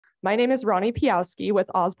My name is Ronnie Piowski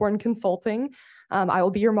with Osborne Consulting. I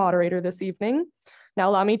will be your moderator this evening.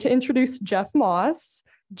 Now allow me to introduce Jeff Moss.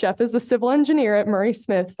 Jeff is a civil engineer at Murray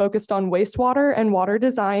Smith focused on wastewater and water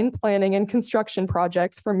design, planning, and construction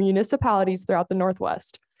projects for municipalities throughout the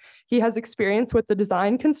Northwest. He has experience with the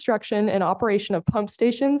design, construction, and operation of pump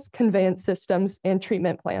stations, conveyance systems, and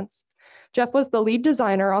treatment plants. Jeff was the lead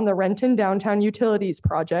designer on the Renton Downtown Utilities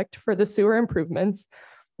project for the sewer improvements,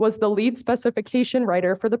 was the lead specification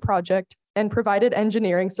writer for the project, and provided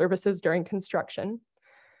engineering services during construction.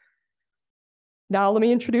 Now let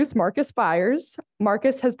me introduce Marcus Byers.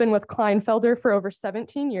 Marcus has been with Kleinfelder for over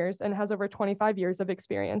 17 years and has over 25 years of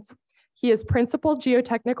experience. He is principal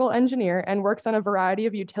geotechnical engineer and works on a variety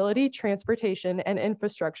of utility, transportation, and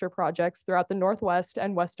infrastructure projects throughout the Northwest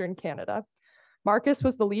and Western Canada. Marcus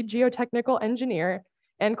was the lead geotechnical engineer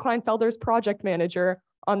and Kleinfelder's project manager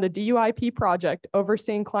on the DUIP project,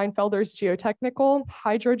 overseeing Kleinfelder's geotechnical,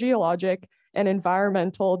 hydrogeologic, and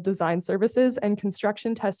environmental design services and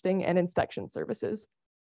construction testing and inspection services.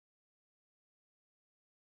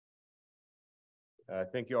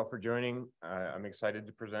 Thank you all for joining. I'm excited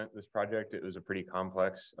to present this project. It was a pretty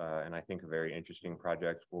complex and I think a very interesting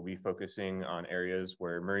project. We'll be focusing on areas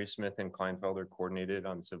where Murray Smith and Kleinfelder coordinated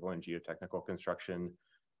on civil and geotechnical construction.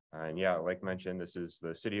 And yeah, like mentioned, this is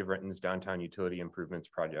the City of Renton's Downtown Utility Improvements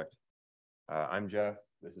Project. I'm Jeff,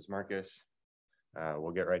 this is Marcus.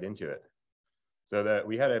 We'll get right into it. So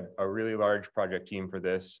we had a really large project team for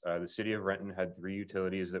this. The City of Renton had 3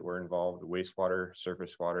 utilities that were involved: wastewater,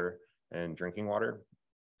 surface water, and drinking water.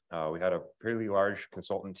 We had a pretty large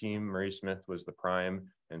consultant team. Murray Smith was the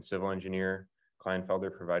prime and civil engineer.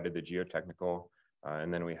 Kleinfelder provided the geotechnical,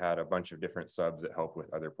 and then we had a bunch of different subs that helped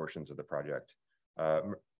with other portions of the project.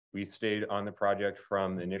 We stayed on the project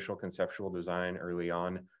from the initial conceptual design early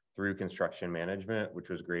on through construction management, which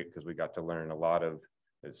was great because we got to learn a lot of,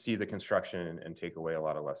 see the construction and take away a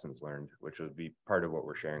lot of lessons learned, which would be part of what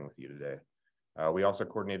we're sharing with you today. We also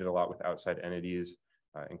coordinated a lot with outside entities,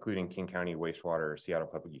 including King County Wastewater, Seattle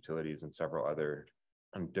Public Utilities, and several other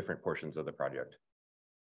different portions of the project.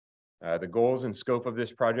 The goals and scope of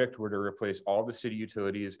this project were to replace all the city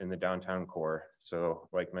utilities in the downtown core. So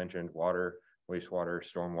like mentioned, water, wastewater,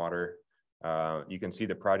 stormwater. You can see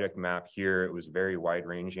the project map here. It was very wide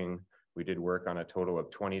ranging. We did work on a total of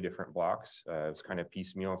 20 different blocks. It was kind of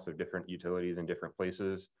piecemeal, so different utilities in different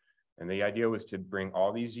places. And the idea was to bring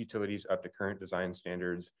all these utilities up to current design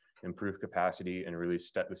standards, improve capacity, and really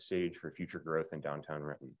set the stage for future growth in downtown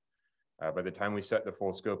Renton. By the time we set the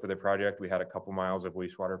full scope of the project, we had a couple miles of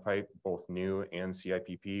wastewater pipe, both new and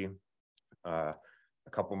CIPP, a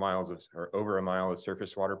couple miles of, or over a mile of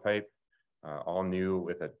surface water pipe, all new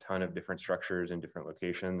with a ton of different structures in different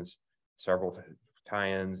locations, several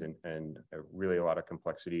tie-ins, and really a lot of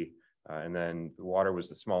complexity. And then the water was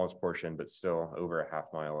the smallest portion, but still over a half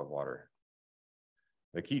mile of water.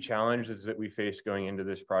 The key challenges that we faced going into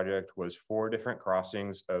this project was 4 different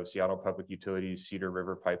crossings of Seattle Public Utilities Cedar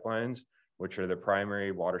River pipelines, which are the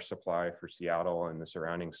primary water supply for Seattle and the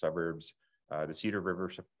surrounding suburbs. The Cedar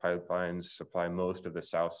River pipelines supply most of the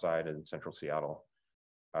south side and central Seattle.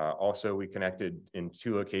 Also, we connected in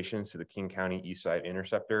 2 locations to the King County East Side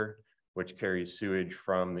Interceptor, which carries sewage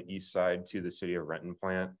from the east side to the City of Renton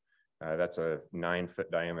plant. That's a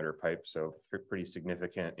 9-foot diameter pipe, so pretty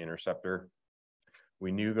significant interceptor.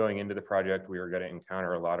 We knew going into the project we were going to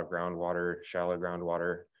encounter a lot of groundwater, shallow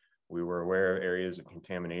groundwater. We were aware of areas of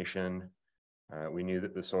contamination. We knew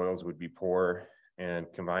that the soils would be poor, and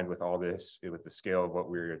combined with all this, with the scale of what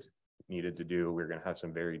we needed to do, we were going to have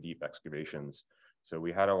some very deep excavations. So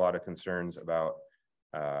we had a lot of concerns about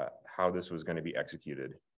how this was going to be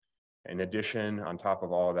executed. In addition, on top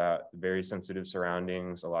of all of that, very sensitive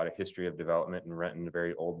surroundings, a lot of history of development in Renton,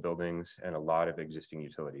 very old buildings, and a lot of existing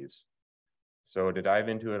utilities. So to dive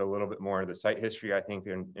into it a little bit more, the site history, I think,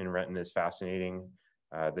 in Renton is fascinating.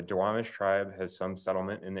 The Duwamish tribe has some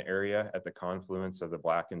settlement in the area at the confluence of the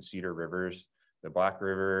Black and Cedar Rivers. The Black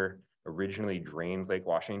River originally drained Lake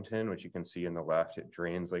Washington, which you can see in the left. It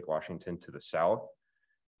drains Lake Washington to the south.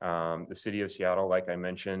 The city of Seattle, like I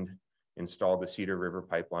mentioned, installed the Cedar River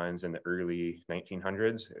pipelines in the early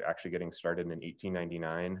 1900s, actually getting started in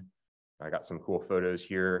 1899. I got some cool photos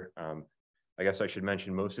here. I guess I should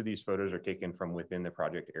mention most of these photos are taken from within the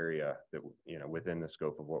project area, that, you know, within the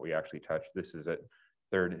scope of what we actually touched. This is at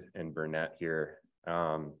 3rd and Burnett here.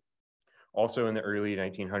 Also in the early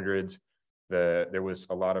 1900s, there was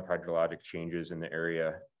a lot of hydrologic changes in the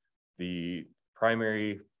area. The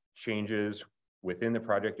primary changes within the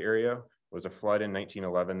project area was a flood in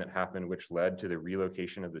 1911 that happened, which led to the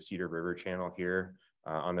relocation of the Cedar River channel here.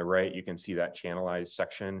 On the right, you can see that channelized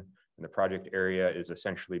section And the project area is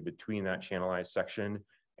essentially between that channelized section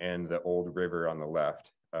and the old river on the left.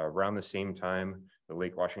 Around the same time, the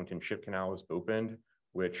Lake Washington Ship Canal was opened,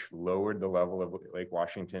 which lowered the level of Lake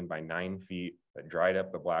Washington by 9 feet, that dried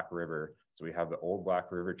up the Black River. So we have the old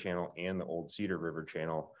Black River channel and the old Cedar River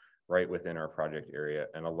channel right within our project area,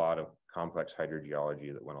 and a lot of complex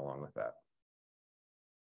hydrogeology that went along with that.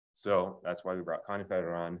 So that's why we brought Connie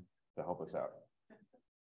Feder on to help us out.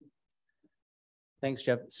 Thanks,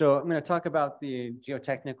 Jeff. So I'm going to talk about the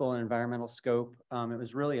geotechnical and environmental scope. It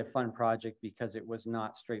was really a fun project because it was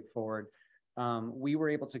not straightforward. We were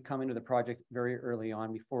able to come into the project very early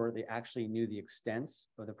on before they actually knew the extents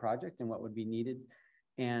of the project and what would be needed.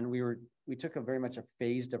 And we took a very much a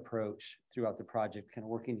phased approach throughout the project, kind of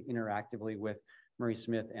working interactively with Murray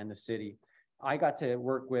Smith and the city. I got to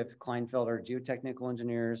work with Kleinfelder geotechnical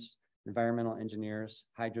engineers, environmental engineers,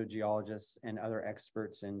 hydrogeologists, and other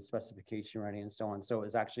experts in specification writing and so on. So it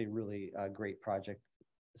was actually really a great project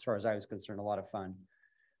as far as I was concerned, a lot of fun.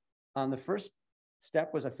 The first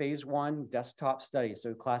step was a phase 1 desktop study.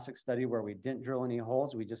 So classic study where we didn't drill any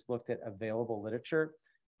holes. We just looked at available literature.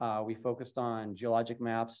 We focused on geologic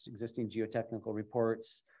maps, existing geotechnical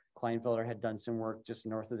reports. Kleinfelder had done some work just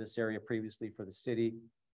north of this area previously for the city.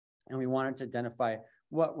 And we wanted to identify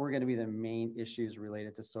what were going to be the main issues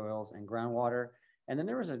related to soils and groundwater. And then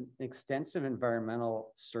there was an extensive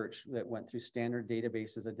environmental search that went through standard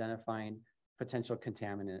databases identifying potential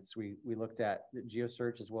contaminants. We looked at the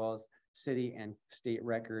GeoSearch as well as city and state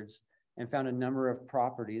records and found a number of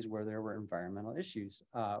properties where there were environmental issues.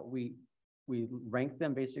 We ranked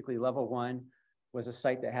them basically. Level 1 was a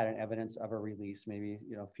site that had an evidence of a release, maybe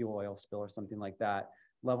fuel oil spill or something like that.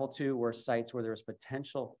 Level 2 were sites where there was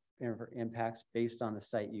potential impacts based on the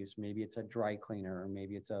site use. Maybe it's a dry cleaner or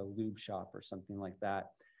maybe it's a lube shop or something like that.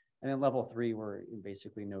 And then level 3 were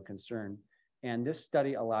basically no concern. And this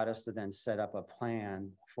study allowed us to then set up a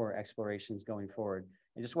plan for explorations going forward.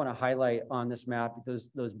 I just want to highlight on this map, those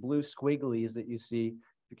blue squigglies that you see,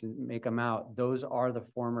 you can make them out. Those are the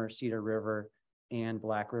former Cedar River and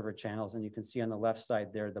Black River channels. And you can see on the left side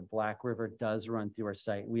there, the Black River does run through our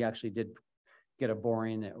site. We actually did get a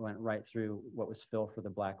boring that went right through what was filled for the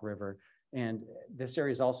Black River. And this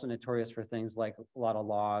area is also notorious for things like a lot of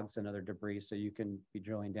logs and other debris. So you can be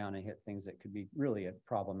drilling down and hit things that could be really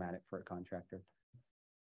problematic for a contractor.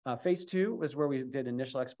 Phase 2 was where we did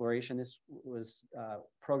initial exploration. This was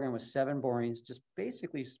program with 7 borings, just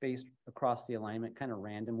basically spaced across the alignment, kind of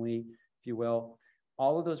randomly, if you will.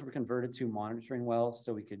 All of those were converted to monitoring wells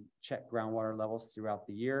so we could check groundwater levels throughout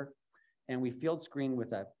the year. And we field screened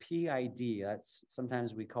with a PID. That's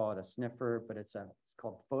sometimes we call it a sniffer, but it's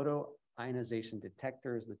called photo ionization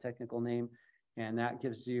detector is the technical name. And that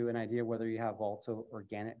gives you an idea whether you have volatile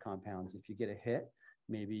organic compounds. If you get a hit,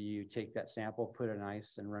 maybe you take that sample, put it in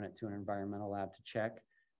ice and run it to an environmental lab to check.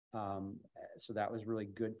 So that was really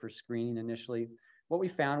good for screening initially. What we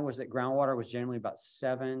found was that groundwater was generally about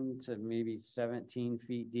 7 to maybe 17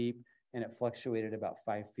 feet deep, and it fluctuated about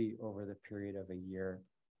 5 feet over the period of a year.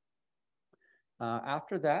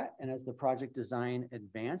 After that, and as the project design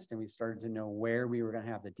advanced and we started to know where we were going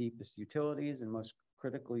to have the deepest utilities and most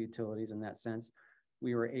critical utilities in that sense,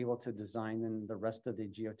 we were able to design then the rest of the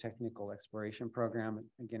geotechnical exploration program.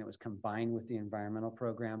 Again, it was combined with the environmental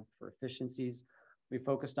program for efficiencies. We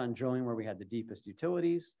focused on drilling where we had the deepest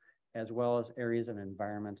utilities, as well as areas of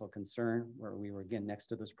environmental concern where we were again next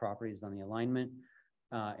to those properties on the alignment.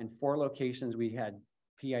 In 4 locations, we had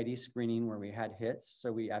PID screening where we had hits.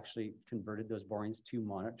 So we actually converted those borings to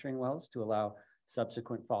monitoring wells to allow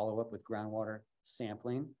subsequent follow-up with groundwater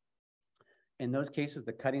sampling. In those cases,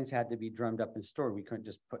 the cuttings had to be drummed up and stored. We couldn't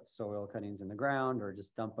just put soil cuttings in the ground or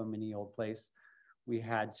just dump them in any old place. We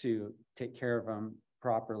had to take care of them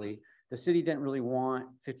properly. The city didn't really want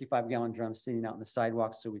 55-gallon drums sitting out on the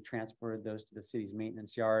sidewalk, so we transported those to the city's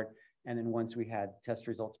maintenance yard. And then once we had test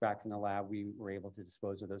results back from the lab, we were able to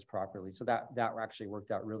dispose of those properly. So that actually worked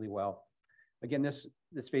out really well. Again, this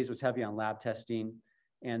phase was heavy on lab testing.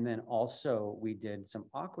 And then also we did some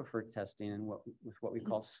aquifer testing and with what we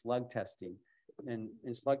call slug testing. And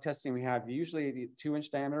in slug testing, we have usually the 2-inch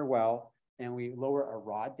diameter well, and we lower a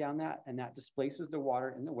rod down that, and that displaces the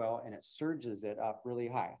water in the well and it surges it up really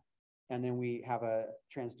high. And then we have a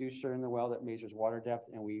transducer in the well that measures water depth,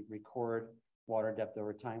 and we record water depth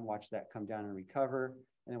over time, watch that come down and recover.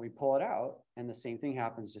 And then we pull it out, and the same thing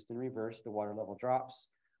happens just in reverse. The water level drops.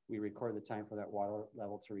 We record the time for that water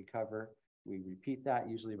level to recover. We repeat that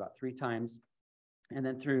usually about 3 times. And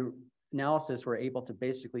then through analysis, we're able to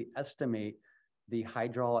basically estimate the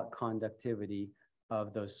hydraulic conductivity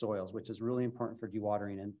of those soils, which is really important for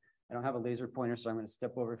dewatering. And I don't have a laser pointer, so I'm going to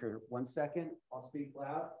step over for 1 second. I'll speak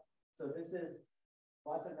loud. So this is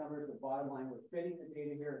lots of numbers. The bottom line, we're fitting the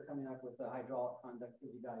data here, coming up with the hydraulic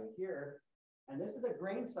conductivity value here. And this is a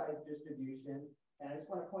grain size distribution. And I just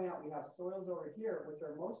want to point out, we have soils over here, which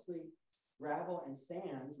are mostly gravel and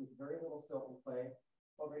sands with very little silt and clay.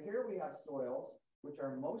 Over here, we have soils, which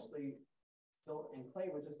are mostly silt and clay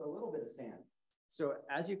with just a little bit of sand. So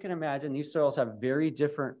as you can imagine, these soils have very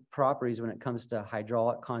different properties when it comes to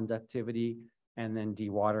hydraulic conductivity and then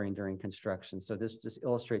dewatering during construction. So this just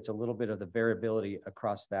illustrates a little bit of the variability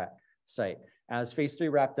across that site. As phase 3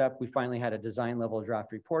 wrapped up, we finally had a design level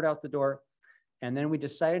draft report out the door. And then we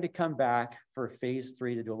decided to come back for phase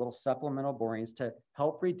 3 to do a little supplemental borings to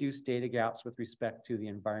help reduce data gaps with respect to the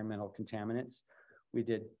environmental contaminants. We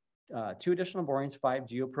did 2 additional borings, 5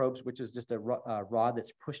 geoprobes, which is just a rod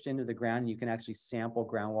that's pushed into the ground. You can actually sample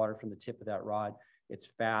groundwater from the tip of that rod. It's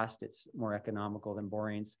fast, it's more economical than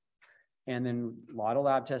borings. And then a lot of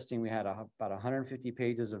lab testing. We had about 150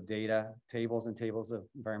 pages of data, tables and tables of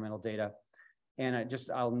environmental data. And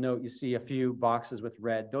I'll note, you see a few boxes with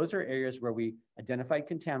red. Those are areas where we identified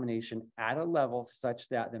contamination at a level such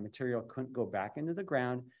that the material couldn't go back into the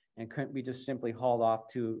ground and couldn't be just simply hauled off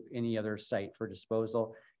to any other site for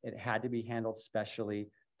disposal. It had to be handled specially,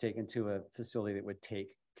 taken to a facility that would take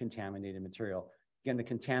contaminated material. Again, the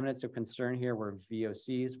contaminants of concern here were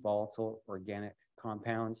VOCs, volatile organic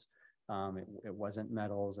compounds. It wasn't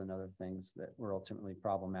metals and other things that were ultimately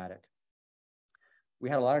problematic. We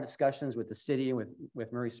had a lot of discussions with the city and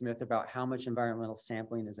with Murray Smith about how much environmental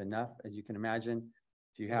sampling is enough. As you can imagine,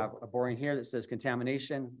 if you have a boring here that says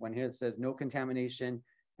contamination, one here that says no contamination,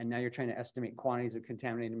 and now you're trying to estimate quantities of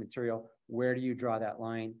contaminated material, where do you draw that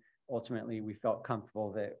line? Ultimately, we felt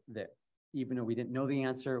comfortable that even though we didn't know the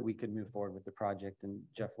answer, we could move forward with the project, and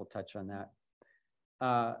Jeff will touch on that.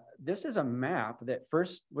 This is a map that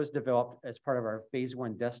first was developed as part of our phase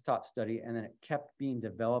 1 desktop study, and then it kept being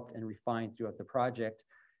developed and refined throughout the project.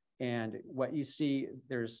 And what you see,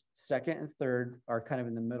 there's second and third are kind of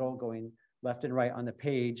in the middle, going left and right on the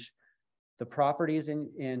page. The properties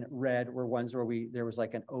in red were ones where there was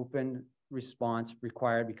like an open response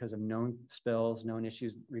required because of known spills, known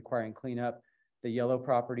issues requiring cleanup. The yellow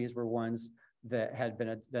properties were ones that had been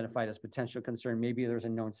identified as potential concern. Maybe there was a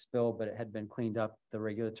known spill, but it had been cleaned up, the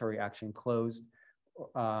regulatory action closed.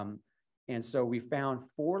 And so we found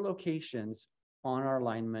 4 locations on our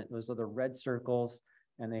alignment. Those are the red circles,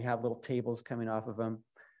 and they have little tables coming off of them,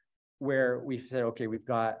 where we said, okay, we've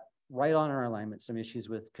got right on our alignment some issues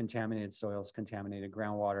with contaminated soils, contaminated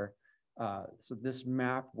groundwater. So this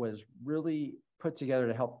map was really put together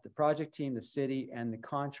to help the project team, the city, and the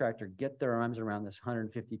contractor get their arms around this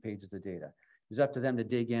 150 pages of data. It was up to them to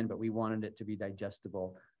dig in, but we wanted it to be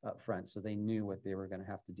digestible up front, so they knew what they were going to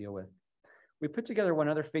have to deal with. We put together one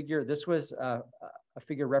other figure. This was a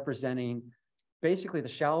figure representing basically the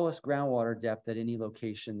shallowest groundwater depth at any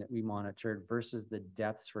location that we monitored versus the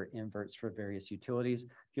depths for inverts for various utilities.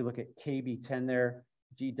 If you look at KB10 there,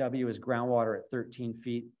 GW is groundwater at 13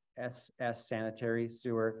 feet, SS sanitary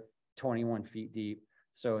sewer 21 feet deep.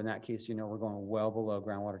 So in that case, we're going well below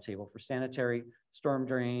groundwater table for sanitary. Storm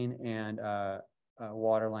drain and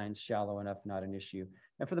water lines shallow enough, not an issue.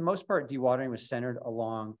 And for the most part, dewatering was centered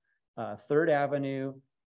along 3rd Avenue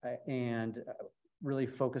and really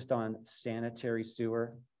focused on sanitary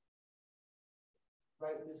sewer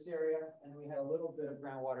right in this area. And we had a little bit of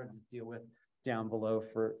groundwater to deal with down below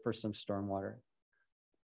for some stormwater.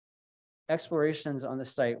 Explorations on the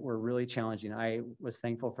site were really challenging. I was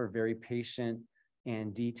thankful for very patient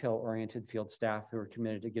and detail-oriented field staff who were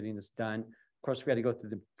committed to getting this done. Of course, we had to go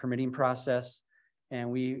through the permitting process,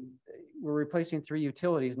 and we were replacing 3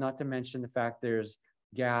 utilities, not to mention the fact there's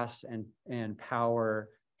gas and power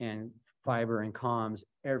and fiber and comms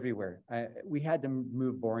everywhere. We had to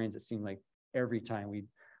move borings, it seemed like, every time.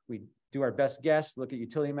 We'd do our best guess, look at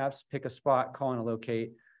utility maps, pick a spot, call and a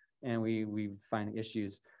locate, and we find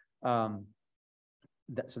issues.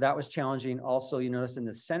 So that was challenging. Also, you notice in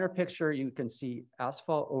the center picture, you can see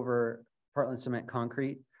asphalt over Portland cement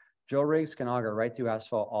concrete. Drill rigs can auger right through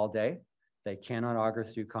asphalt all day. They cannot auger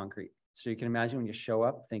through concrete. So you can imagine when you show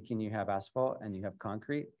up thinking you have asphalt and you have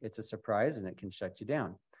concrete, it's a surprise and it can shut you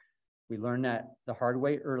down. We learned that the hard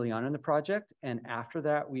way early on in the project. And after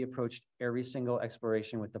that, we approached every single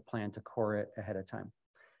exploration with the plan to core it ahead of time.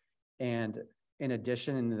 And in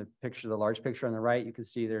addition, in the picture, the large picture on the right, you can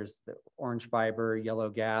see there's the orange fiber, yellow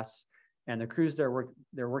gas, and the crews they're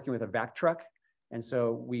working with a vac truck. And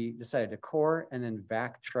so we decided to core and then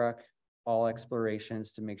vac truck all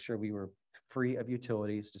explorations to make sure we were free of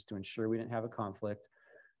utilities, just to ensure we didn't have a conflict.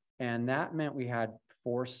 And that meant we had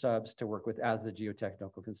 4 subs to work with as the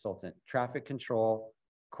geotechnical consultant: traffic control,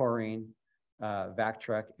 coring, vac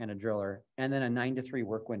truck, and a driller, and then a 9 to 3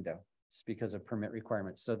 work window just because of permit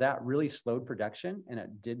requirements. So that really slowed production, and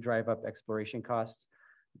it did drive up exploration costs.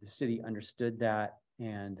 The city understood that,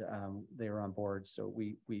 and they were on board. So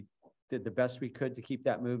we did the best we could to keep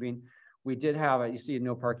that moving. We did have you see a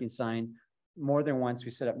no parking sign. More than once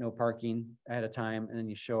we set up no parking ahead of time, and then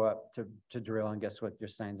you show up to drill, and guess what? Your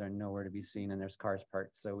signs are nowhere to be seen, and there's cars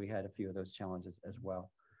parked. So we had a few of those challenges as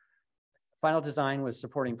well. Final design was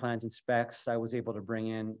supporting plans and specs. I was able to bring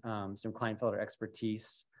in some Kleinfelder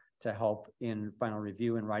expertise to help in final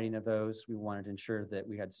review and writing of those. We wanted to ensure that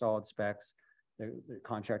we had solid specs. The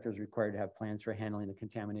contractor was required to have plans for handling the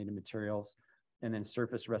contaminated materials, and then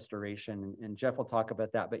surface restoration. And Jeff will talk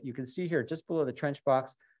about that. But you can see here, just below the trench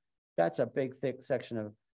box, that's a big, thick section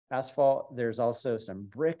of asphalt. There's also some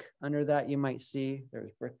brick under that you might see.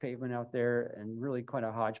 There's brick pavement out there, and really quite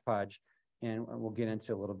a hodgepodge. And we'll get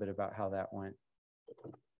into a little bit about how that went.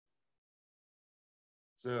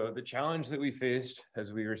 So the challenge that we faced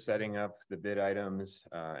as we were setting up the bid items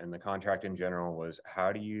and the contract in general was,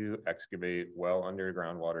 how do you excavate well under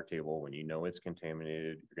groundwater table when you know it's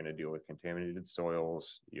contaminated? You're going to deal with contaminated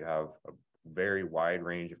soils. You have a very wide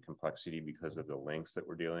range of complexity because of the lengths that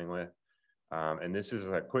we're dealing with. And this is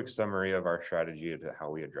a quick summary of our strategy to how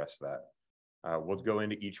we address that. We'll go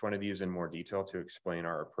into each one of these in more detail to explain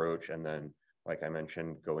our approach, and then, like I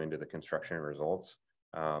mentioned, go into the construction results.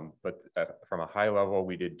 But from a high level,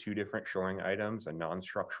 we did 2 different shoring items, a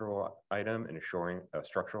non-structural item and a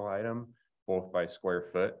structural item, both by square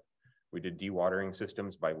foot. We did dewatering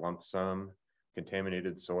systems by lump sum,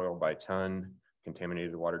 contaminated soil by ton,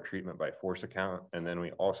 contaminated water treatment by force account, and then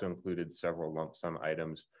we also included several lump sum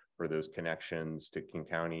items for those connections to King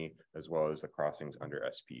County, as well as the crossings under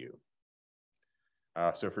SPU.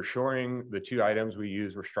 So for shoring, the 2 items we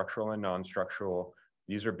used were structural and non-structural.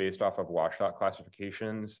 These are based off of WSDOT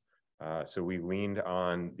classifications. So we leaned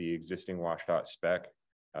on the existing WSDOT spec.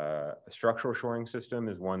 A structural shoring system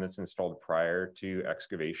is one that's installed prior to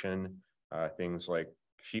excavation. Things like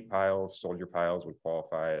sheet piles, soldier piles would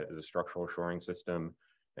qualify as a structural shoring system.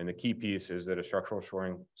 And the key piece is that a structural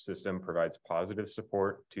shoring system provides positive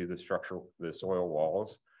support to the soil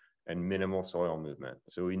walls and minimal soil movement.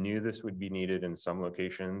 So we knew this would be needed in some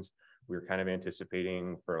locations. We were kind of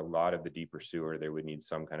anticipating for a lot of the deeper sewer, they would need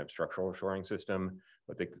some kind of structural shoring system,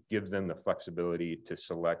 but that gives them the flexibility to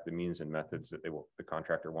select the means and methods that the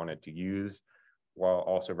contractor wanted to use, while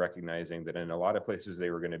also recognizing that in a lot of places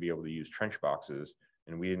they were going to be able to use trench boxes,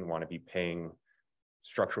 and we didn't want to be paying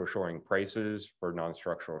structural shoring prices for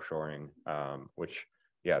non-structural shoring, which,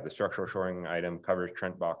 yeah, the structural shoring item covers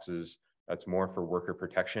trench boxes. That's more for worker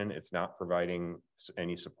protection. It's not providing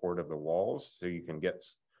any support of the walls, so you can get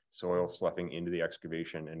soil sloughing into the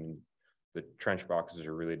excavation, and the trench boxes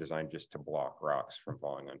are really designed just to block rocks from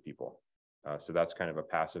falling on people. So that's kind of a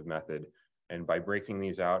passive method. And by breaking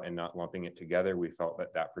these out and not lumping it together, we felt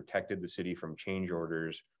that that protected the city from change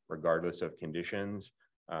orders, regardless of conditions.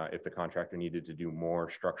 If the contractor needed to do more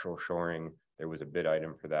structural shoring, there was a bid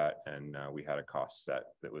item for that, and we had a cost set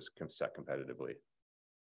that was set competitively.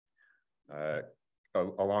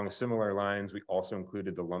 Along similar lines, we also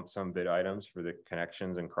included the lump sum bid items for the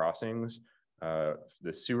connections and crossings.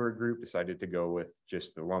 The sewer group decided to go with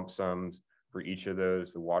just the lump sums for each of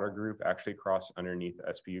those. The water group actually crossed underneath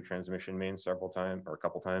the SPU transmission main several times, or a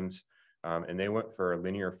couple times, and they went for a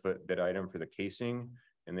linear foot bid item for the casing,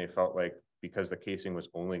 and they felt like because the casing was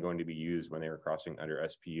only going to be used when they were crossing under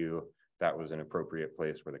SPU, that was an appropriate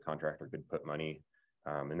place where the contractor could put money.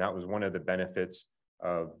 And that was one of the benefits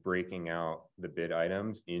of breaking out the bid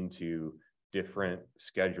items into different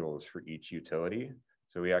schedules for each utility.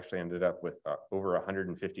 So we actually ended up with over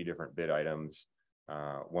 150 different bid items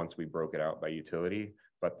once we broke it out by utility,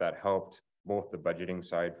 but that helped both the budgeting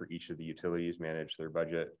side for each of the utilities manage their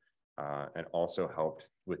budget and also helped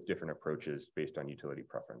with different approaches based on utility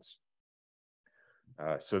preference.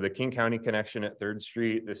 So the King County connection at 3rd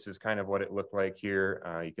Street, this is kind of what it looked like here.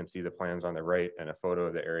 You can see the plans on the right and a photo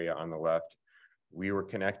of the area on the left. We were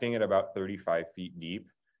connecting at about 35 feet deep.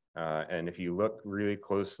 And if you look really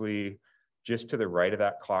closely, just to the right of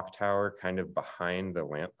that clock tower, kind of behind the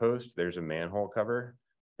lamppost, there's a manhole cover.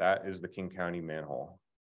 That is the King County manhole,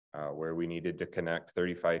 where we needed to connect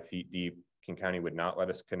 35 feet deep. King County would not let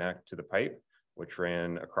us connect to the pipe, which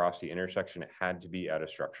ran across the intersection. It had to be at a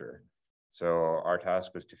structure. So our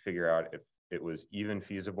task was to figure out if it was even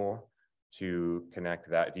feasible to connect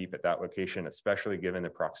that deep at that location, especially given the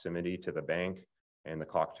proximity to the bank and the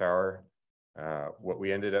clock tower. What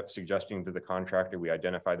we ended up suggesting to the contractor, we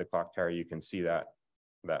identified the clock tower. You can see that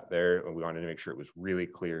there, and we wanted to make sure it was really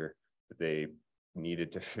clear that they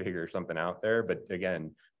needed to figure something out there. But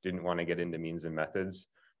again, didn't want to get into means and methods.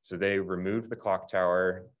 So they removed the clock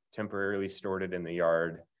tower, temporarily stored it in the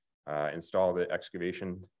yard, installed the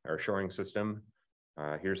excavation or shoring system.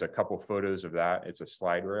 Here's a couple photos of that. It's a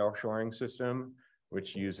slide rail shoring system,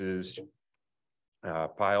 which uses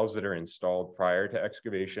piles that are installed prior to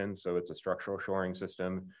excavation. So it's a structural shoring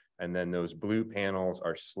system. And then those blue panels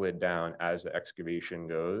are slid down as the excavation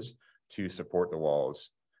goes to support the walls.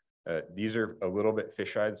 These are a little bit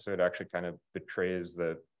fisheye, so it actually kind of betrays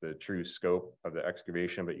the true scope of the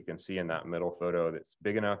excavation, but you can see in that middle photo that's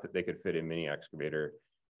big enough that they could fit a mini excavator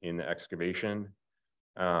in the excavation.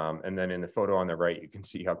 And then in the photo on the right, you can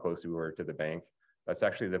see how close we were to the bank. That's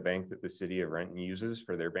actually the bank that the city of Renton uses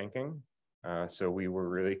for their banking. So we were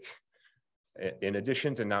really, in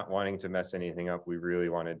addition to not wanting to mess anything up, we really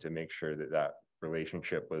wanted to make sure that that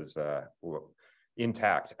relationship was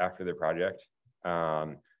intact after the project.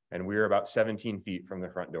 And we were about 17 feet from the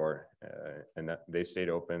front door, and that they stayed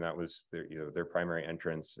open. That was their primary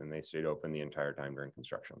entrance, and they stayed open the entire time during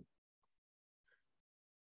construction.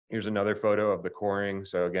 Here's another photo of the coring.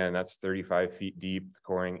 So again, that's 35 feet deep,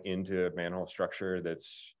 coring into a manhole structure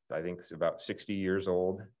that's, I think, is about 60 years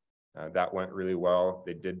old. That went really well.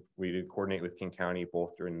 We did coordinate with King County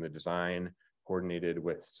both during the design, coordinated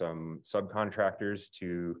with some subcontractors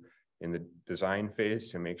in the design phase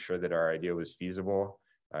to make sure that our idea was feasible.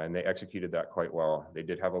 And they executed that quite well. They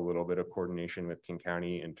did have a little bit of coordination with King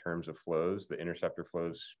County in terms of flows. The interceptor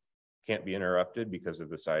flows can't be interrupted because of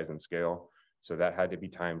the size and scale. So that had to be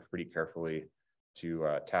timed pretty carefully to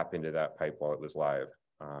tap into that pipe while it was live,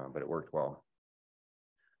 but it worked well.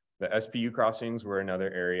 The SPU crossings were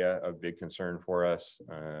another area of big concern for us.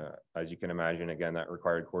 As you can imagine, again, that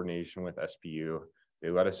required coordination with SPU.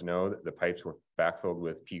 They let us know that the pipes were backfilled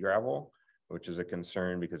with pea gravel, which is a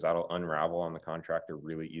concern because that'll unravel on the contractor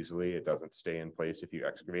really easily. It doesn't stay in place if you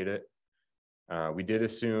excavate it. We did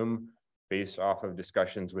assume, based off of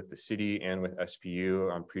discussions with the city and with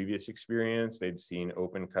SPU on previous experience, they'd seen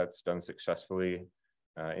open cuts done successfully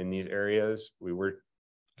in these areas. We were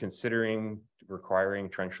considering requiring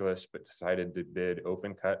trenchless, but decided to bid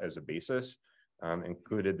open cut as a basis,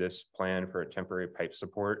 included this plan for a temporary pipe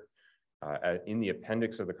support in the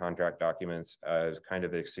appendix of the contract documents as kind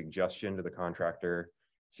of a suggestion to the contractor.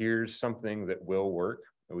 Here's something that will work.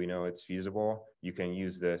 We know it's feasible. You can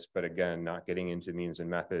use this, but again, not getting into means and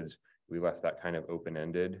methods. We left that kind of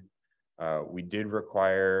open-ended. We did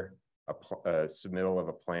require a submittal of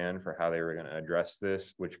a plan for how they were going to address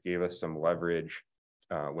this, which gave us some leverage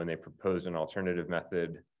when they proposed an alternative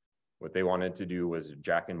method. What they wanted to do was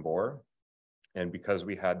jack and bore. And because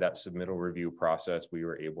we had that submittal review process, we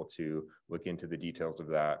were able to look into the details of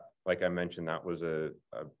that. Like I mentioned, that was a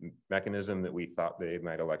mechanism that we thought they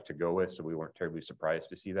might elect to go with, so we weren't terribly surprised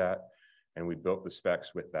to see that. And we built the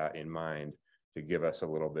specs with that in mind to give us a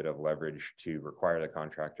little bit of leverage to require the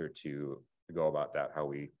contractor to go about that how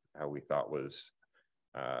we thought was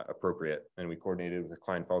appropriate. And we coordinated with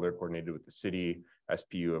Kleinfelder, coordinated with the city.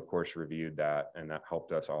 SPU, of course, reviewed that, and that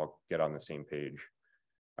helped us all get on the same page.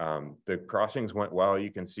 The crossings went well.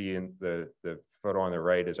 You can see in the photo on the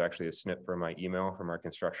right is actually a snip from my email from our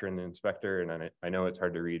construction inspector. And I know it's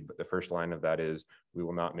hard to read, but the first line of that is, "We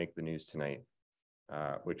will not make the news tonight,"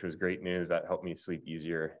 which was great news. That helped me sleep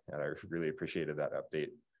easier. And I really appreciated that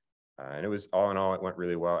update. And it was all in all, it went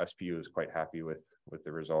really well. SPU was quite happy with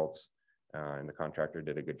the results, and the contractor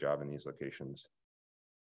did a good job in these locations.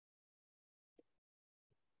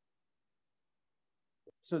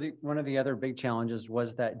 So one of the other big challenges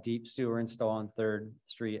was that deep sewer install on 3rd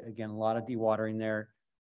Street. Again, a lot of dewatering there,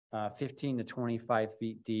 15 to 25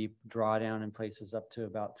 feet deep, drawdown in places up to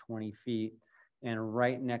about 20 feet. And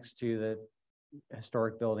right next to the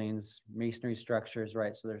historic buildings, masonry structures,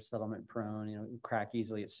 right? So they're settlement prone, crack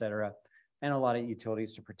easily, et cetera, and a lot of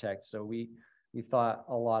utilities to protect. So we thought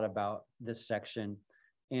a lot about this section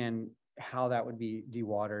and how that would be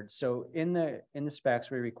dewatered. So in the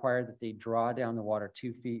specs, we required that they draw down the water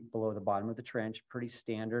 2 feet below the bottom of the trench, pretty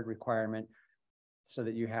standard requirement, so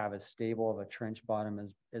that you have as stable of a trench bottom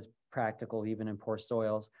as practical, even in poor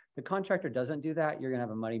soils. The contractor doesn't do that, you're gonna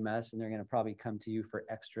have a muddy mess, and they're gonna probably come to you for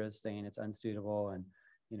extras saying it's unsuitable and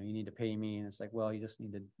you need to pay me. And it's like, well, you just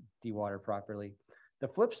need to dewater properly. The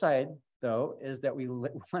flip side, though, is that we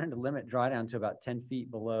wanted to limit drawdown to about 10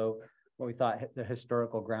 feet below what we thought the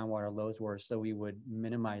historical groundwater lows were, so we would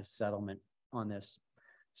minimize settlement on this.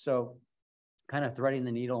 So kind of threading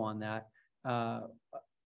the needle on that,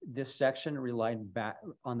 this section relied back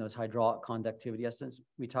on those hydraulic conductivity estimates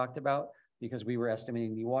we talked about, because we were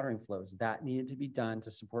estimating dewatering flows. That needed to be done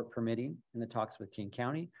to support permitting in the talks with King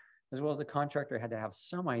County. as well as the contractor had to have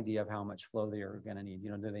some idea of how much flow they are going to need.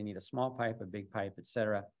 You know, do they need a small pipe, a big pipe, et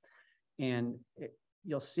cetera? And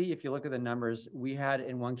you'll see if you look at the numbers, we had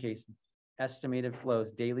in one case estimated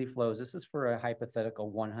flows, daily flows. This is for a hypothetical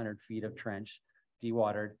 100 feet of trench,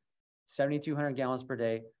 dewatered, 7,200 gallons per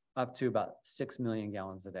day, up to about 6 million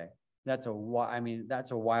gallons a day. That's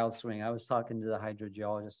that's a wild swing. I was talking to the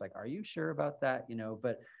hydrogeologist, like, are you sure about that? You know,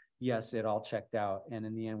 but yes, it all checked out. And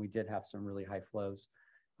in the end, we did have some really high flows.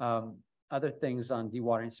 Other things on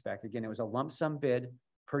dewatering spec, again, it was a lump sum bid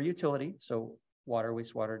per utility. So water,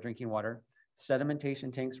 wastewater, drinking water,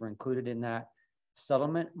 sedimentation tanks were included in that.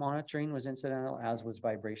 Settlement monitoring was incidental, as was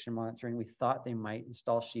vibration monitoring. We thought they might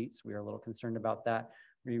install sheets. We were a little concerned about that.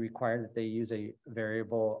 We required that they use a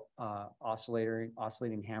variable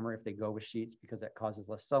oscillating hammer if they go with sheets, because that causes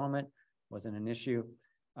less settlement. Wasn't an issue.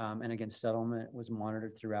 And again, settlement was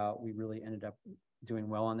monitored throughout. We really ended up doing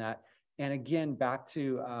well on that. And again, back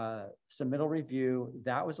to submittal review,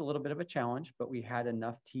 that was a little bit of a challenge, but we had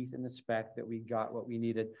enough teeth in the spec that we got what we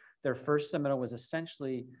needed. Their first submittal was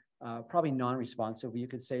essentially probably non-responsive, you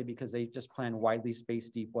could say, because they just planned widely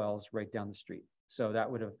spaced deep wells right down the street. So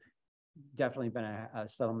that would have definitely been a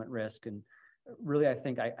settlement risk. And really, I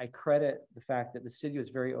think I credit the fact that the city was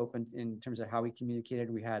very open in terms of how we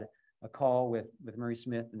communicated. We had a call with Murray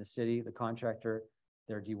Smith and the city, the contractor,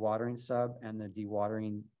 their dewatering sub, and the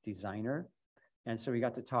dewatering designer. And so we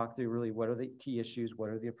got to talk through really what are the key issues, what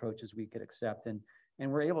are the approaches we could accept. And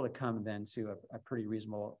we're able to come then to a pretty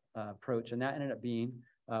reasonable approach. And that ended up being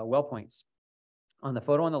well points. On the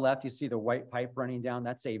photo on the left, you see the white pipe running down.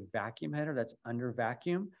 That's a vacuum header that's under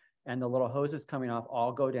vacuum. And the little hoses coming off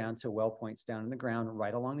all go down to well points down in the ground,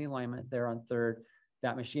 right along the alignment there on 3rd.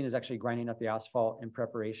 That machine is actually grinding up the asphalt in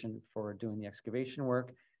preparation for doing the excavation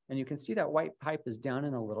work. And you can see that white pipe is down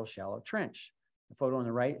in a little shallow trench. The photo on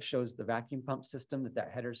the right shows the vacuum pump system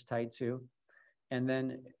that header is tied to. And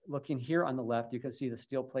then looking here on the left, you can see the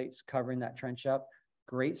steel plates covering that trench up.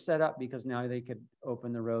 Great setup, because now they could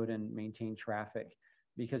open the road and maintain traffic.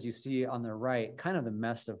 Because you see on the right, kind of the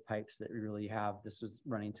mess of pipes that we really have. This was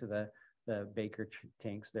running to the Baker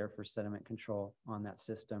tanks there for sediment control on that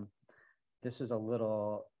system. This is a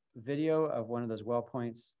little video of one of those well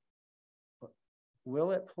points.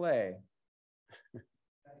 Will it play?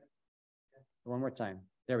 One more time.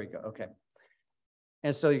 There we go. Okay.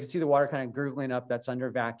 And so you can see the water kind of gurgling up. That's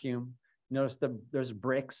under vacuum. Notice there's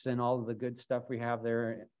bricks and all of the good stuff we have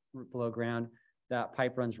there below ground. That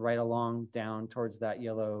pipe runs right along down towards that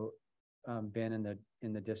yellow bin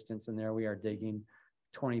in the distance. And there we are digging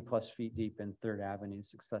 20 plus feet deep in 3rd Avenue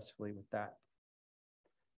successfully with that.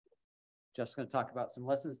 Just going to talk about some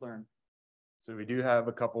lessons learned. So we do have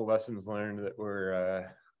a couple lessons learned that were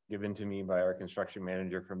given to me by our construction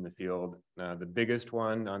manager from the field. The biggest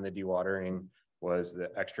one on the dewatering was the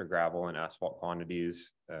extra gravel and asphalt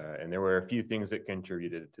quantities. And there were a few things that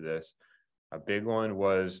contributed to this. A big one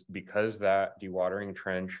was because that dewatering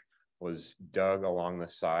trench was dug along the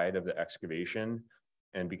side of the excavation,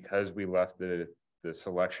 and because we left the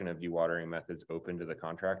selection of dewatering methods open to the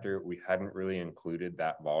contractor, we hadn't really included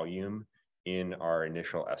that volume in our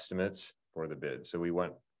initial estimates for the bid. So we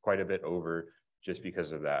went quite a bit over just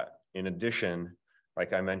because of that. In addition,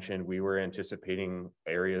 like I mentioned, we were anticipating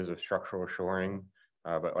areas of structural shoring,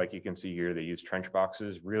 but like you can see here, they used trench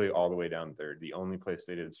boxes really all the way down 3rd. The only place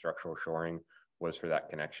they did structural shoring was for that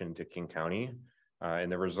connection to King County.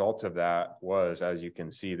 And the result of that was, as you can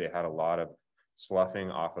see, they had a lot of sloughing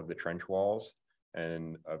off of the trench walls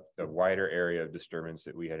and a wider area of disturbance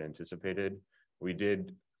that we had anticipated. We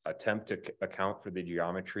did attempt to account for the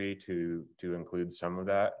geometry to include some of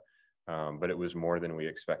that, but it was more than we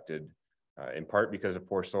expected, in part because of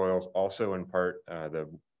poor soils, also in part the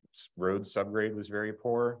road subgrade was very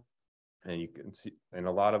poor. And you can see in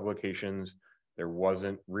a lot of locations, there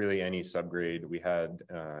wasn't really any subgrade. We had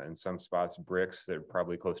in some spots bricks that are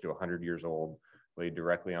probably close to 100 years old, laid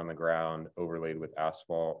directly on the ground, overlaid with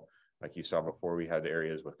asphalt. Like you saw before, we had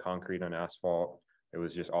areas with concrete on asphalt. It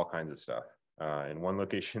was just all kinds of stuff. In one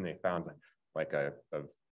location, they found like a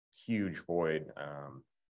huge void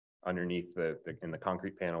underneath and the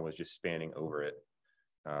concrete panel was just spanning over it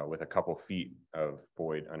with a couple feet of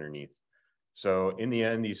void underneath. So in the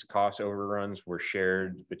end, these cost overruns were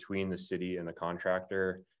shared between the city and the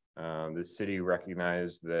contractor. The city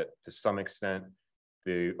recognized that to some extent,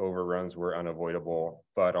 the overruns were unavoidable,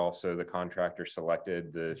 but also the contractor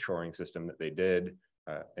selected the shoring system that they did.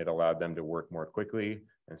 It allowed them to work more quickly.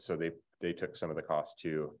 And so they took some of the costs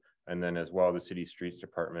too. And then as well, the city streets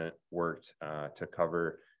department worked to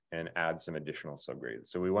cover and add some additional subgrades.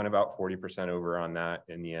 So we went about 40% over on that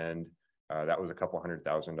in the end. That was a couple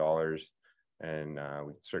 $100,000. And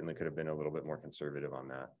we certainly could have been a little bit more conservative on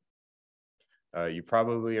that. You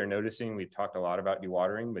probably are noticing we talked a lot about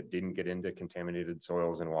dewatering, but didn't get into contaminated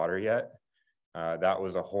soils and water yet. That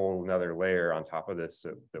was a whole nother layer on top of this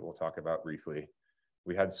that we'll talk about briefly.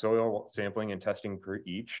 We had soil sampling and testing for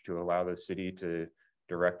each to allow the city to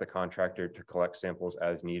direct the contractor to collect samples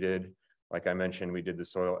as needed. Like I mentioned, we did the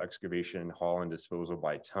soil excavation, haul, and disposal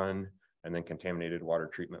by ton, and then contaminated water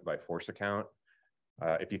treatment by force account.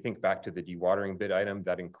 If you think back to the dewatering bid item,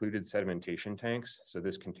 that included sedimentation tanks. So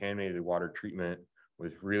this contaminated water treatment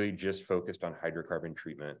was really just focused on hydrocarbon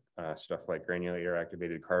treatment, stuff like granulator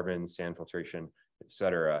activated carbon, sand filtration, et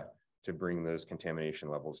cetera, to bring those contamination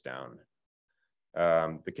levels down.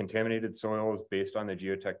 The contaminated soils, based on the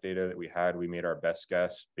geotech data that we had, we made our best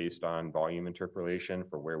guess based on volume interpolation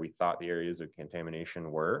for where we thought the areas of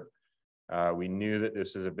contamination were. We knew that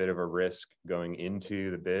this is a bit of a risk going into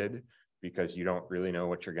the bid because you don't really know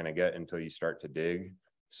what you're going to get until you start to dig.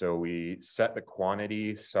 So we set the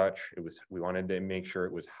quantity such we wanted to make sure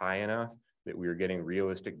it was high enough that we were getting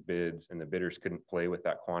realistic bids and the bidders couldn't play with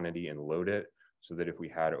that quantity and load it, so that if we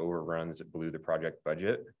had overruns, it blew the project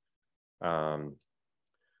budget.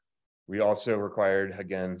 We also required,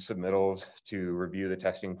 again, submittals to review the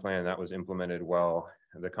testing plan. That was implemented well.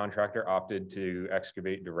 The contractor opted to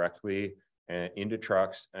excavate directly into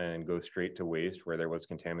trucks and go straight to waste where there was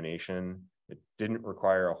contamination. It didn't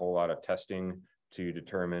require a whole lot of testing to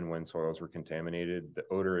determine when soils were contaminated. The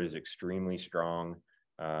odor is extremely strong.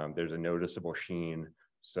 There's a noticeable sheen.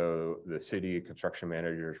 So the city construction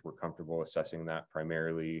managers were comfortable assessing that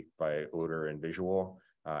primarily by odor and visual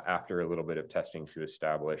after a little bit of testing to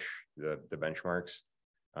establish the benchmarks.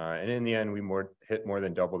 And in the end, we hit more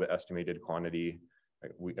than double the estimated quantity.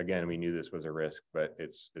 Again, we knew this was a risk, but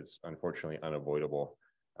it's unfortunately unavoidable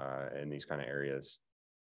in these kind of areas.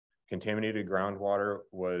 Contaminated groundwater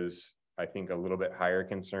was, I think, a little bit higher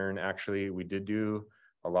concern. Actually, we did do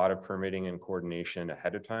a lot of permitting and coordination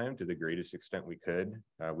ahead of time to the greatest extent we could.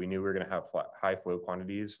 We knew we were going to have high flow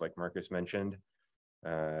quantities, like Marcus mentioned.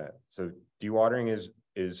 So dewatering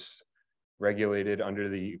is regulated under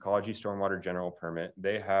the Ecology Stormwater General Permit.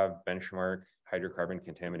 They have benchmark hydrocarbon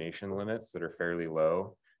contamination limits that are fairly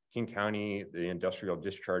low. King County, the industrial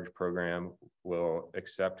discharge program, will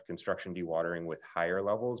accept construction dewatering with higher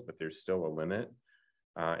levels, but there's still a limit.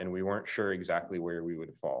 And we weren't sure exactly where we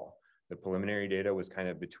would fall. The preliminary data was kind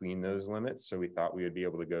of between those limits, so we thought we would be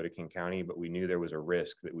able to go to King County, but we knew there was a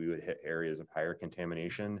risk that we would hit areas of higher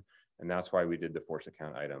contamination, and that's why we did the force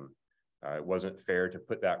account item. It wasn't fair to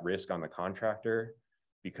put that risk on the contractor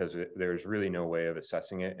because there's really no way of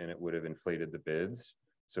assessing it, and it would have inflated the bids.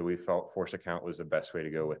 So we felt force account was the best way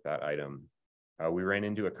to go with that item. We ran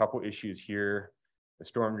into a couple issues here. The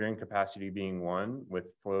storm drain capacity being one, with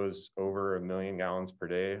flows over 1 million gallons per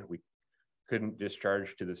day. We couldn't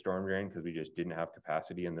discharge to the storm drain because we just didn't have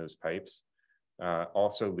capacity in those pipes.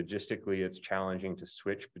 Also, logistically, it's challenging to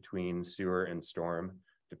switch between sewer and storm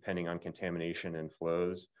depending on contamination and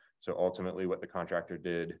flows. So ultimately what the contractor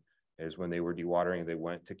did is when they were dewatering, they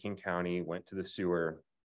went to King County, went to the sewer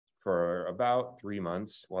for about 3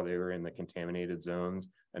 months while they were in the contaminated zones,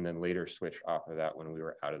 and then later switched off of that when we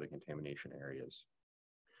were out of the contamination areas.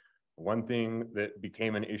 One thing that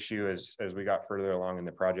became an issue as we got further along in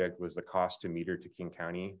the project was the cost to meter to King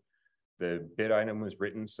County. The bid item was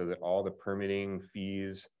written so that all the permitting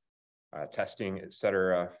fees, testing, et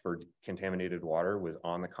cetera, for contaminated water was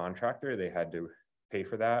on the contractor. They had to pay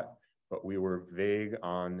for that, but we were vague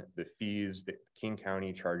on the fees that King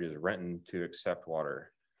County charges Renton to accept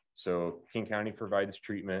water. So King County provides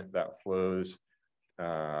treatment that flows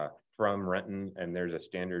from Renton, and there's a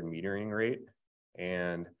standard metering rate,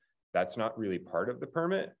 and that's not really part of the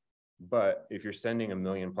permit. But if you're sending 1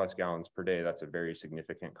 million+ gallons per day, that's a very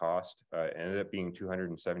significant cost. It ended up being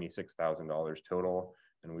 $276,000 total,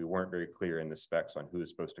 and we weren't very clear in the specs on who was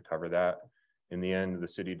supposed to cover that. In the end, the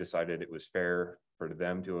city decided it was fair for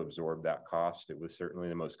them to absorb that cost. It was certainly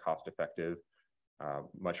the most cost effective,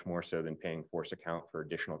 much more so than paying force account for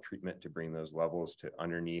additional treatment to bring those levels to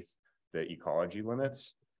underneath the ecology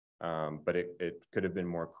limits. But it could have been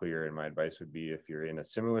more clear, and my advice would be, if you're in a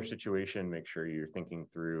similar situation, make sure you're thinking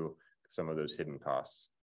through some of those hidden costs.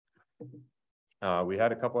 We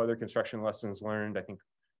had a couple other construction lessons learned. I think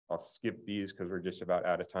I'll skip these because we're just about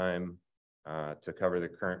out of time to cover the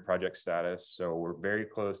current project status. So we're very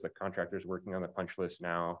close. The contractor's working on the punch list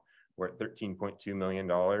now. We're at $13.2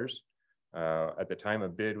 million. At the time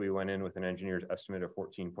of bid, we went in with an engineer's estimate of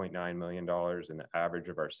 $14.9 million, and the average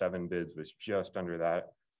of our 7 bids was just under that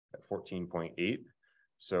at 14.8.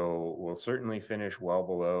 So we'll certainly finish well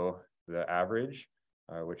below the average,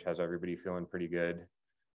 which has everybody feeling pretty good.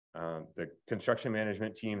 The construction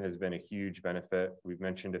management team has been a huge benefit. We've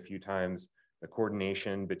mentioned a few times the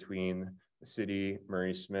coordination between the city,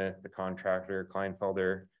 Murray Smith, the contractor,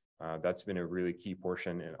 Kleinfelder. That's been a really key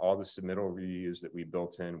portion, and all the submittal reviews that we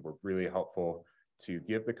built in were really helpful to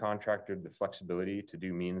give the contractor the flexibility to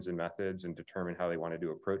do means and methods and determine how they wanted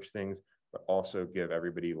to approach things, but also give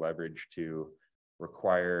everybody leverage to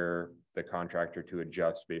require the contractor to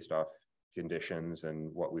adjust based off conditions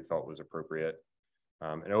and what we felt was appropriate.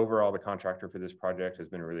 And overall, the contractor for this project has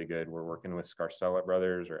been really good. We're working with Scarcella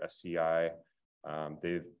Brothers, or SCI.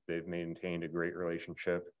 They've maintained a great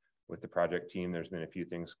relationship with the project team. There's been a few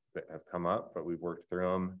things that have come up, but we've worked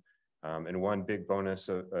through them. And one big bonus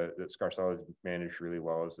that Scarcella has managed really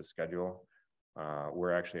well is the schedule.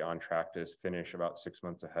 We're actually on track to finish about 6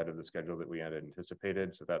 months ahead of the schedule that we had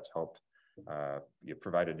anticipated. So that's helped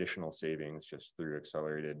provide additional savings just through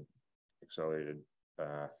accelerated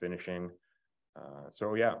finishing.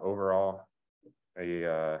 So yeah, overall,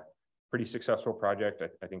 a pretty successful project.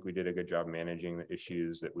 I think we did a good job managing the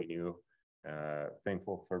issues that we knew.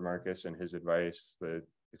 Thankful for Marcus and his advice, the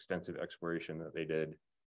extensive exploration that they did.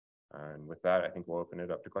 And with that, I think we'll open it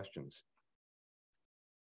up to questions.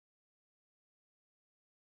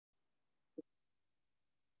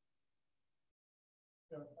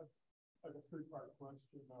 Yeah, I have a three-part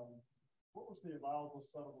question. What was the allowable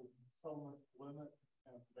settlement limit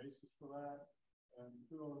and basis for that? And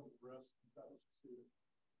who owned the risk that was exceeded?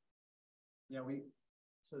 Yeah,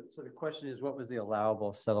 so the question is, what was the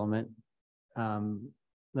allowable settlement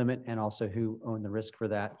limit, and also who owned the risk for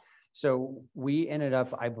that? So we ended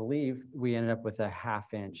up, I believe, we ended up with a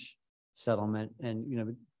 1/2 inch settlement,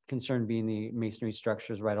 and concern being the masonry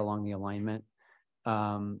structures right along the alignment.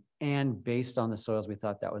 And based on the soils, we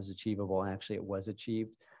thought that was achievable, and actually it was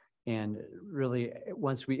achieved. And really,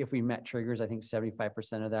 if we met triggers, I think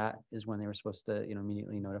 75% of that is when they were supposed to,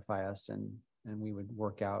 immediately notify us, and we would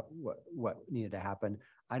work out what needed to happen.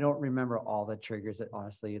 I don't remember all the triggers that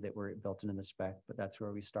were built into the spec, but that's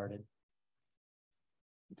where we started.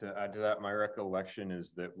 To add to that, my recollection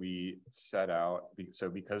is that we set out,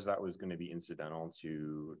 because that was going to be incidental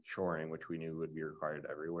to shoring, which we knew would be required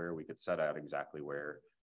everywhere, we could set out exactly where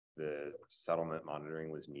the settlement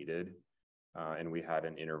monitoring was needed. And we had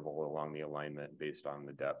an interval along the alignment based on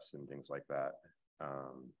the depths and things like that.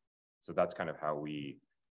 So that's kind of how we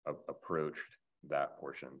approached that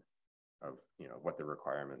portion of what the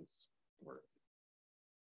requirements were.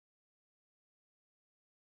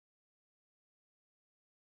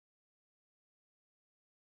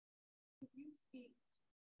 Could you speak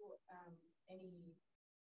to any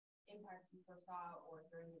impacts you foresaw or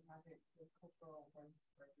during the project with cultural or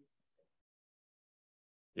historic resources?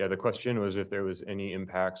 Yeah, the question was if there was any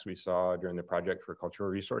impacts we saw during the project for cultural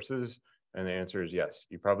resources, and the answer is yes.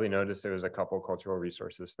 You probably noticed there was a couple cultural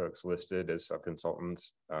resources folks listed as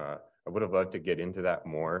sub-consultants. I would have loved to get into that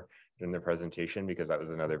more during the presentation, because that was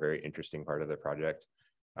another very interesting part of the project.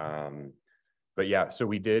 But yeah, so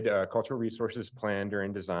we did a cultural resources plan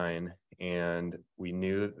during design, and we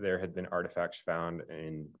knew there had been artifacts found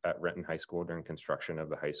at Renton High School during construction of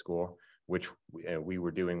the high school, which we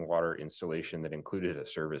were doing water installation that included a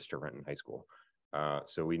service to Renton High School.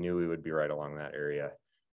 So we knew we would be right along that area.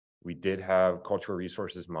 We did have cultural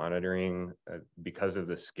resources monitoring because of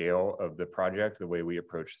the scale of the project. The way we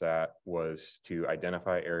approached that was to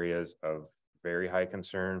identify areas of very high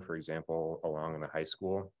concern, for example, along the high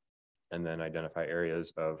school, and then identify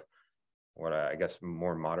areas of what I guess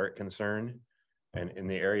more moderate concern. And in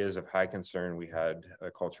the areas of high concern, we had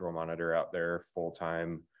a cultural monitor out there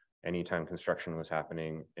full-time anytime construction was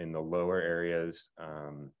happening. In the lower areas,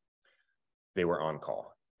 they were on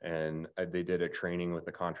call. And they did a training with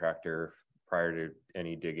the contractor prior to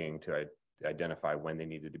any digging to identify when they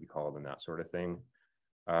needed to be called and that sort of thing.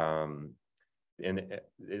 And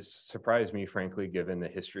it surprised me, frankly, given the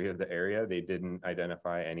history of the area. They didn't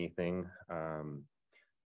identify anything.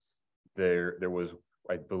 There was,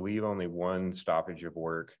 I believe, only one stoppage of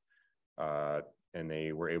work, and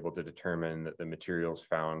they were able to determine that the materials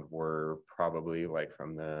found were probably like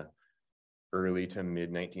from the early to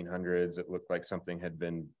mid 1900s. It looked like something had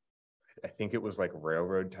been, I think it was like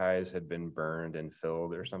railroad ties had been burned and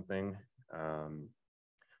filled or something.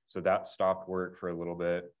 So that stopped work for a little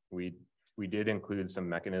bit. We did include some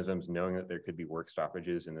mechanisms, knowing that there could be work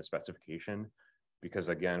stoppages in the specification, because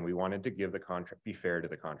again, we wanted to give the contract, be fair to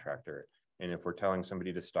the contractor. And if we're telling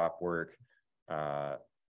somebody to stop work,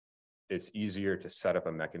 it's easier to set up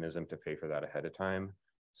a mechanism to pay for that ahead of time.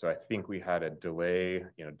 So I think we had a delay,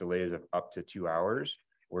 delays of up to 2 hours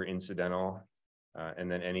were incidental. And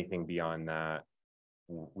then anything beyond that,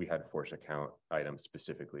 we had force account items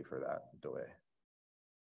specifically for that delay.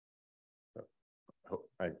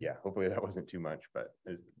 yeah, hopefully that wasn't too much, but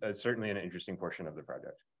it's certainly an interesting portion of the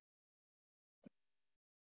project.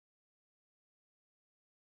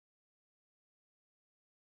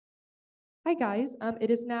 Hi guys, it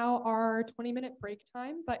is now our 20-minute break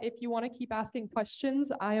time, but if you want to keep asking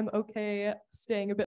questions, I am okay staying a bit